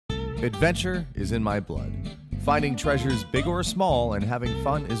Adventure is in my blood. Finding treasures big or small and having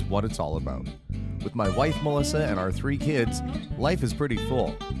fun is what it's all about. With my wife Melissa and our 3 kids, life is pretty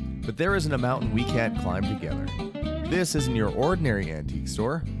full. But there isn't a mountain we can't climb together. This isn't your ordinary antique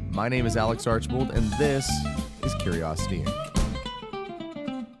store. My name is Alex Archbold and this is Curiosity Inc.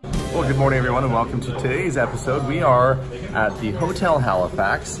 Well, good morning everyone and welcome to today's episode. We are at the Hotel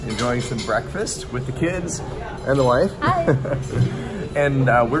Halifax enjoying some breakfast with the kids and the wife. Hi. And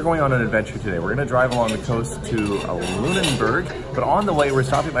we're going on an adventure today. We're gonna drive along the coast to Lunenburg, but on the way we're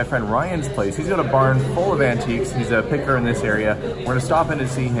stopping at my friend Ryan's place. He's got a barn full of antiques. He's a picker in this area. We're gonna stop in to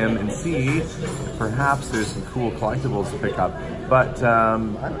see him and see if perhaps there's some cool collectibles to pick up. But I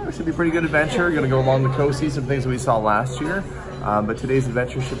don't know, it should be a pretty good adventure. We're gonna go along the coast, see some things that we saw last year. But today's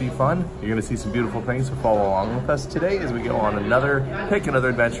adventure should be fun. You're gonna see some beautiful things, so follow along with us today as we go on another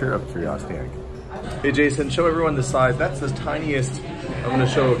adventure of Curiosity Inc. Hey Jason, show everyone the size. That's the tiniest, I'm gonna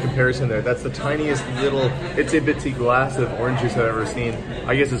show a comparison there. That's the tiniest little itsy bitsy glass of orange juice I've ever seen.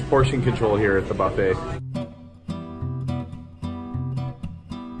 I guess it's portion control here at the buffet.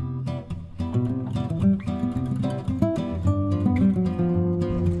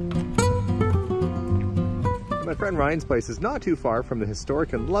 My friend Ryan's place is not too far from the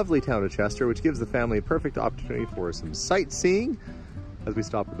historic and lovely town of Chester, which gives the family a perfect opportunity for some sightseeing as we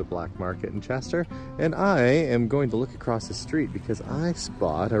stop at the Black Market in Chester. And I am going to look across the street because I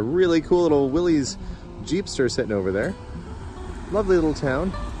spot a really cool little Willys Jeepster sitting over there. Lovely little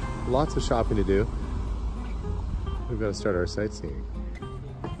town, lots of shopping to do. We've got to start our sightseeing.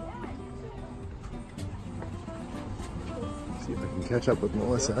 See if I can catch up with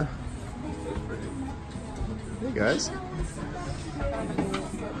Melissa. Hey guys.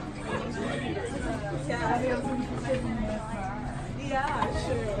 Yeah,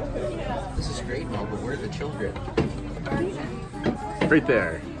 sure. This is great and all, but where are the children? Right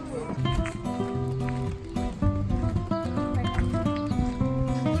there.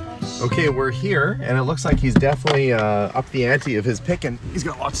 Okay, we're here, and it looks like he's definitely up the ante of his picking. He's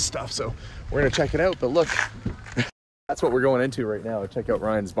got lots of stuff, so we're gonna check it out. But look, that's what we're going into right now. Check out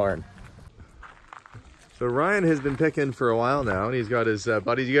Ryan's barn. So Ryan has been picking for a while now, and he's got his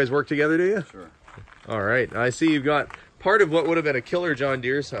buddies. You guys work together, do you? Sure. All right. I see you've got part of what would have been a killer John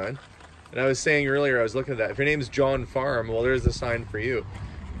Deere sign. And I was saying earlier, I was looking at that. If your name's John Farm, well, there's the sign for you.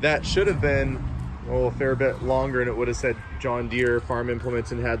 That should have been, well, a fair bit longer, and it would have said John Deere Farm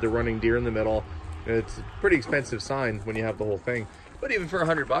Implements and had the running deer in the middle. It's a pretty expensive sign when you have the whole thing. But even for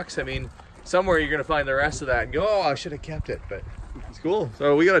 $100, I mean, somewhere you're going to find the rest of that and go, oh, I should have kept it. But it's cool.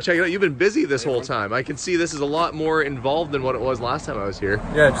 So we got to check it out. You've been busy this whole time. I can see this is a lot more involved than what it was last time I was here.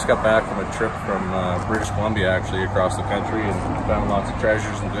 Yeah, I just got back from a trip from British Columbia, actually, across the country, and found lots of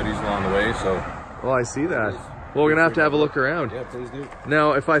treasures and goodies along the way, so. Well, I see that. Well, we're going to have a look around. Yeah, please do.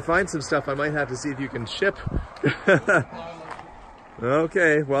 Now, if I find some stuff, I might have to see if you can ship.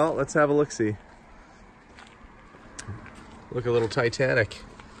 Okay, well, let's have a look-see. Look, a little Titanic.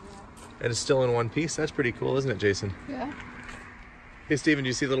 And it's still in one piece. That's pretty cool, isn't it, Jason? Yeah. Hey, Steven, do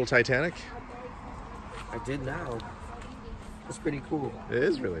you see Little Titanic? I did now. That's pretty cool. It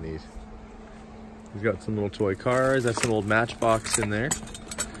is really neat. He's got some little toy cars. That's an old Matchbox in there.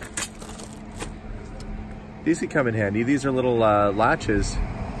 These could come in handy. These are little latches.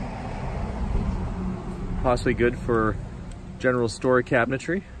 Possibly good for general store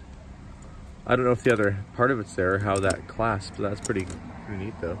cabinetry. I don't know if the other part of it's there, how that clasps. That's pretty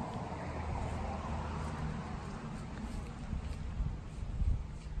neat, though.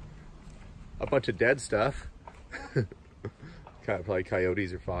 A bunch of dead stuff. Kind of probably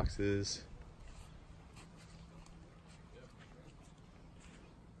coyotes or foxes.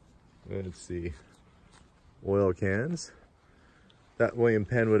 Let's see. Oil cans. That William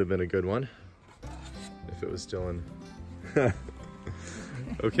Penn would have been a good one if it was still in.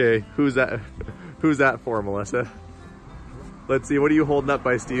 Okay, who's that? Who's that for, Melissa? Let's see. What are you holding up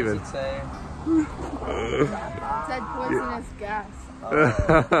by Steven? What does it say? It said poisonous gas.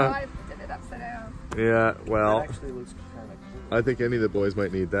 I did it upside down. Yeah, well, It actually looks kind of cool. I think any of the boys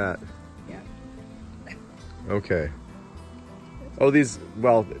might need that. Yeah. Okay. Oh, these,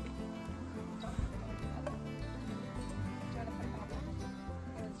 well,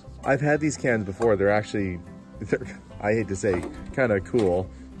 I've had these cans before. They're actually, I hate to say, kind of cool.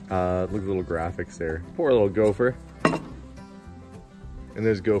 Look at the little graphics there. Poor little gopher. And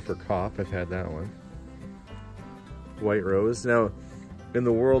there's Gopher Cop. I've had that one. White Rose. Now, in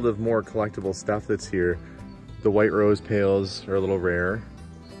the world of more collectible stuff that's here, the White Rose pails are a little rare.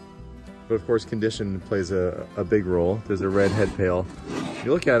 But of course, condition plays a big role. There's a red head pail.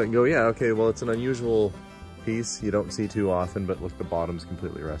 You look at it and go, yeah, okay, well, it's an unusual piece you don't see too often, but look, the bottom's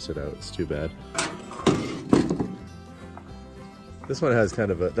completely rusted out. It's too bad. This one has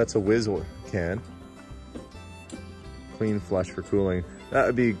kind of a, that's a whiz can. Clean flush for cooling. That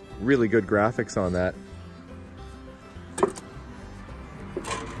would be really good graphics on that.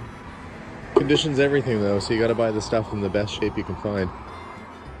 Conditions everything though, so you gotta buy the stuff in the best shape you can find.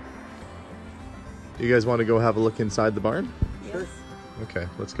 You guys want to go have a look inside the barn? Sure. Okay,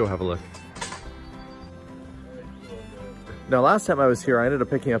 let's go have a look. Now last time I was here, I ended up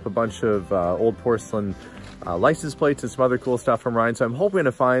picking up a bunch of old porcelain license plates and some other cool stuff from Ryan, so I'm hoping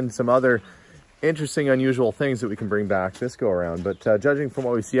to find some other interesting, unusual things that we can bring back this go around. But judging from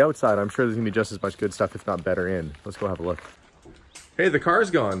what we see outside, I'm sure there's gonna be just as much good stuff, if not better, in. Let's go have a look. Hey, the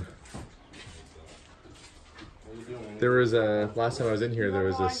car's gone. There was a, last time I was in here, there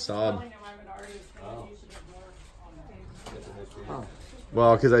was a Saab.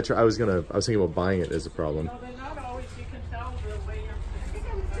 Well, because I was thinking about buying it as a problem.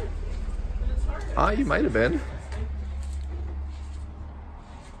 Ah, you might have been.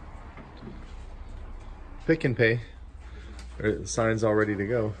 Pick and pay. The sign's all ready to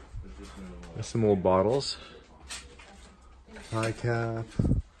go. There's some old bottles. High cap.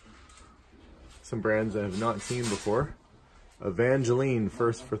 Some brands I have not seen before. Evangeline,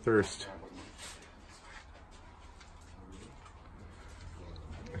 First for Thirst.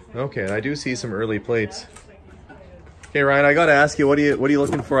 Okay, and I do see some early plates. Okay, Ryan, I gotta ask you, what are you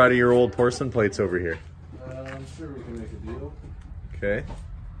looking for out of your old porcelain plates over here? I'm sure we can make a deal. Okay.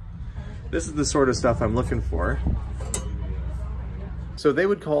 This is the sort of stuff I'm looking for. So they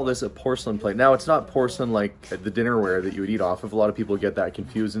would call this a porcelain plate. Now, it's not porcelain like the dinnerware that you would eat off of. A lot of people get that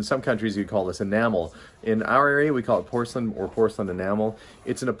confused. In some countries, you'd call this enamel. In our area, we call it porcelain or porcelain enamel.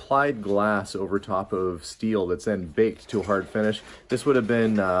 It's an applied glass over top of steel that's then baked to a hard finish. This would have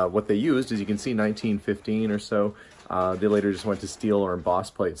been what they used, as you can see, 1915 or so. They later just went to steel or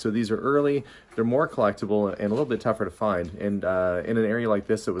embossed plates. So these are early, they're more collectible and a little bit tougher to find. And in an area like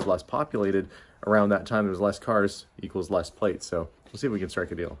this that was less populated, around that time there was less cars equals less plates. So we'll see if we can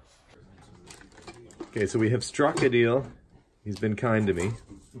strike a deal. Okay, so we have struck a deal. He's been kind to me.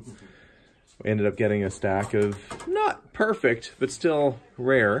 We ended up getting a stack of, not perfect, but still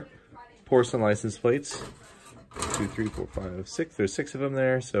rare, porcelain license plates. 2, 3, 4, 5, 6. There's 6 of them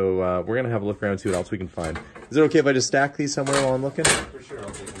there. So we're gonna have a look around and see what else we can find. Is it okay if I just stack these somewhere while I'm looking? For sure,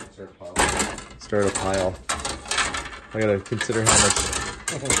 I'll take them and start a pile. Start a pile. I gotta consider how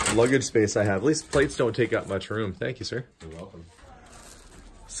much luggage space I have. At least plates don't take up much room. Thank you, sir. You're welcome.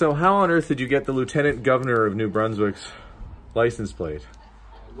 So how on earth did you get the Lieutenant Governor of New Brunswick's license plate?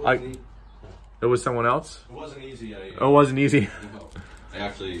 It was someone else? It wasn't easy. Oh, it wasn't easy. No. I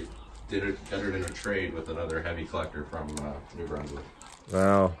actually entered in a trade with another heavy collector from New Brunswick.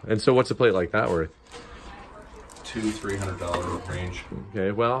 Wow. And so what's a plate like that worth? $200-300 range.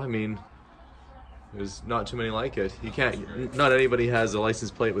 Okay, well, I mean, there's not too many like it. You can't, not anybody has a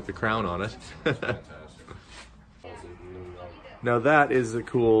license plate with the crown on it. Fantastic. Now that is a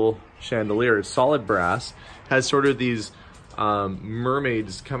cool chandelier. It's solid brass, has sort of these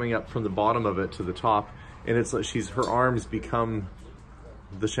mermaids coming up from the bottom of it to the top, and it's like her arms become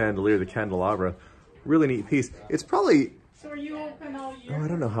the chandelier, the candelabra. Really neat piece. It's probably, So are you open all year? oh, I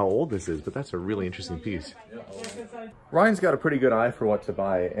don't know how old this is, but that's a really interesting piece. Ryan's got a pretty good eye for what to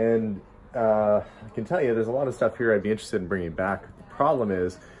buy, and I can tell you there's a lot of stuff here I'd be interested in bringing back. The problem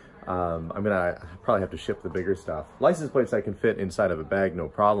is, I'm gonna probably have to ship the bigger stuff. License plates I can fit inside of a bag, no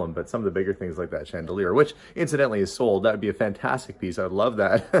problem, but some of the bigger things like that chandelier, which incidentally is sold, that would be a fantastic piece. I'd love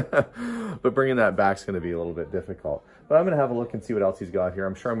that. But bringing that back's gonna be a little bit difficult. But I'm gonna have a look and see what else he's got here.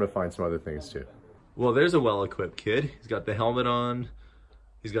 I'm sure I'm gonna find some other things too. Well, there's a well-equipped kid. He's got the helmet on.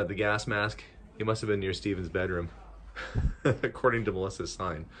 He's got the gas mask. He must have been near Steven's bedroom, according to Melissa's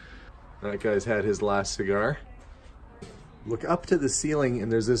sign. That guy's had his last cigar. Look up to the ceiling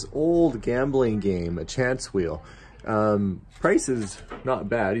and there's this old gambling game, a chance wheel. Price is not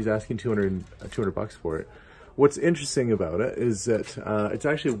bad. He's asking 200 bucks for it. What's interesting about it is that it's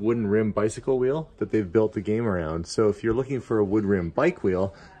actually a wooden rim bicycle wheel that they've built the game around. So if you're looking for a wood rim bike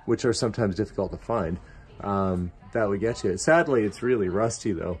wheel, which are sometimes difficult to find, that would get you. Sadly, it's really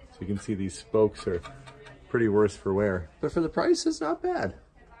rusty though. So you can see these spokes are pretty worse for wear. But for the price, it's not bad.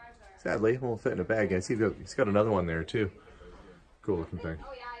 Sadly, it won't fit in a bag. I see he's got another one there too. Cool looking thing.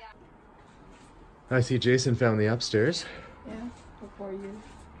 I see Jason found the upstairs. Yeah, before you.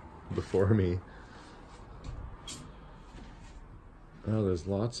 Before me. Oh, there's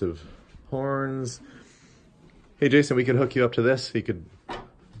lots of horns. Hey Jason, we could hook you up to this. You could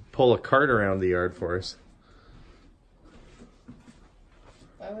pull a cart around the yard for us.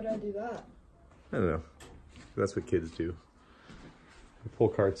 Why would I do that? I don't know. That's what kids do. They pull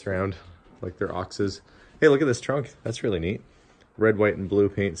carts around like they're oxes. Hey, look at this trunk. That's really neat. Red, white, and blue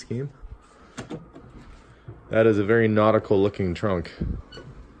paint scheme. That is a very nautical looking trunk.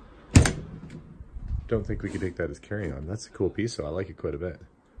 Don't think we could take that as carry-on. That's a cool piece, though. I like it quite a bit.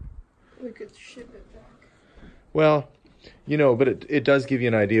 We could ship it back. Well, you know, but it does give you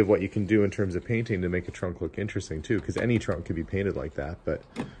an idea of what you can do in terms of painting to make a trunk look interesting, too, because any trunk could be painted like that, but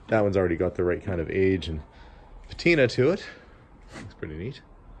that one's already got the right kind of age and patina to it. Looks pretty neat.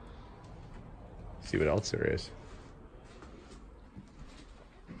 See what else there is.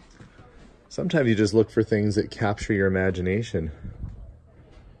 Sometimes you just look for things that capture your imagination.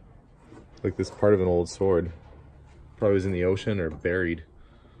 Like this part of an old sword. Probably was in the ocean or buried.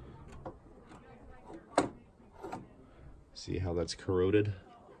 See how that's corroded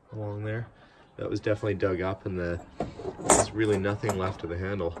along there? That was definitely dug up and there's really nothing left of the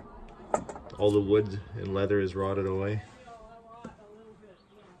handle. All the wood and leather is rotted away.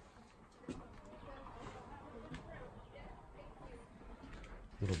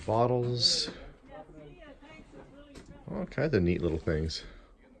 Little bottles. All kinds of neat little things.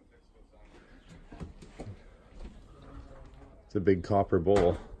 It's a big copper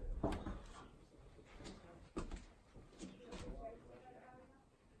bowl.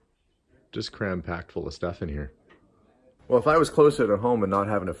 Just cram-packed full of stuff in here. Well, if I was closer to home and not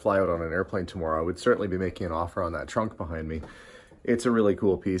having to fly out on an airplane tomorrow, I would certainly be making an offer on that trunk behind me. It's a really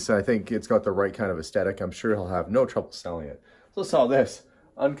cool piece. I think it's got the right kind of aesthetic. I'm sure he'll have no trouble selling it. So saw this.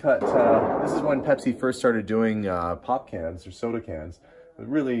 Uncut, this is when Pepsi first started doing pop cans or soda cans.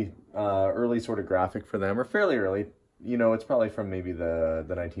 Really early sort of graphic for them, or fairly early. You know, it's probably from maybe the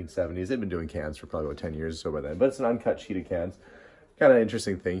 1970s. They've been doing cans for probably about 10 years or so by then, but it's an uncut sheet of cans. Kind of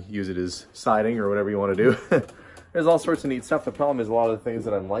interesting thing. Use it as siding or whatever you want to do. There's all sorts of neat stuff. The problem is a lot of the things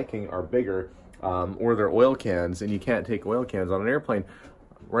that I'm liking are bigger or they're oil cans, and you can't take oil cans on an airplane.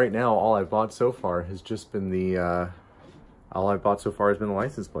 Right now, all I've bought so far has just been the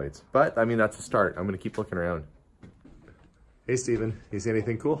license plates. But, I mean, that's a start. I'm going to keep looking around. Hey, Steven. You see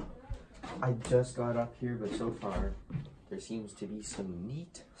anything cool? I just got up here, but so far, there seems to be some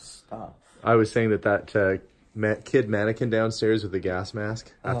neat stuff. I was saying that kid mannequin downstairs with the gas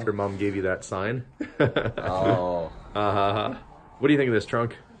mask after Mom gave you that sign. Oh. What do you think of this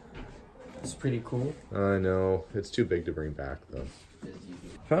trunk? It's pretty cool. I know. It's too big to bring back, though.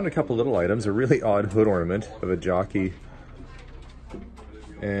 Found a couple little items. A really odd hood ornament of a jockey.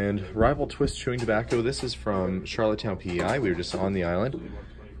 And Rival Twist Chewing Tobacco. This is from Charlottetown, PEI. We were just on the island.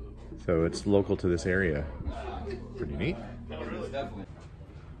 So it's local to this area. Pretty neat.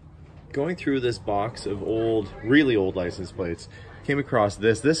 Going through this box of old, really old license plates, came across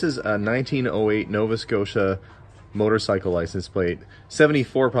this. This is a 1908 Nova Scotia motorcycle license plate.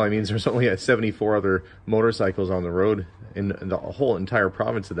 74 probably means there's only 74 other motorcycles on the road in the whole entire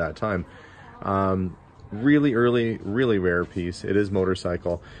province at that time. Really early, really rare piece. It is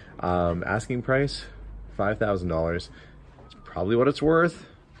motorcycle. Asking price, $5,000. It's probably what it's worth,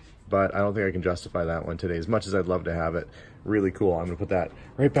 but I don't think I can justify that one today, as much as I'd love to have it. Really cool. I'm gonna put that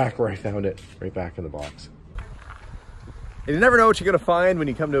right back where I found it, right back in the box. And you never know what you're gonna find when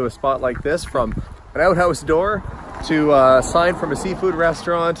you come to a spot like this, from an outhouse door to a sign from a seafood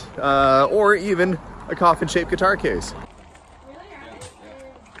restaurant, or even a coffin-shaped guitar case.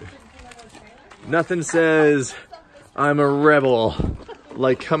 Nothing says I'm a rebel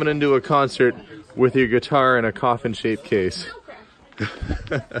like coming into a concert with your guitar in a coffin-shaped case.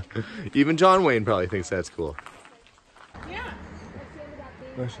 Even John Wayne probably thinks that's cool.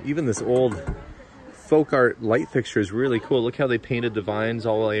 Gosh, even this old folk art light fixture is really cool. Look how they painted the vines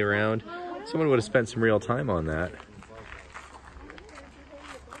all the way around. Someone would have spent some real time on that.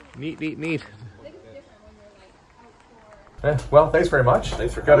 Neat, neat, neat. Well, thanks very much.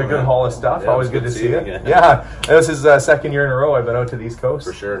 Thanks for Got coming, a good man. haul of stuff. Yeah, Always good to see you. again. Yeah, this is the second year in a row I've been out to the East Coast.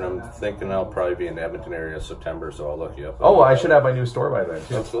 For sure, and I'm thinking I'll probably be in the Edmonton area September, so I'll look you up. Oh, I should have my new store by then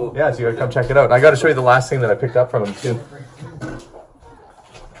too. That's cool. Yeah, so you gotta come check it out. I gotta show you the last thing that I picked up from him too.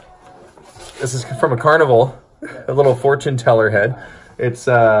 This is from a carnival, a little fortune teller head. It's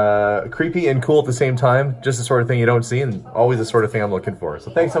creepy and cool at the same time. Just the sort of thing you don't see, and always the sort of thing I'm looking for.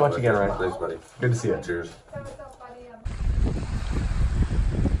 So thanks so much again, Ryan. Thanks, buddy. Good to see you. Cheers.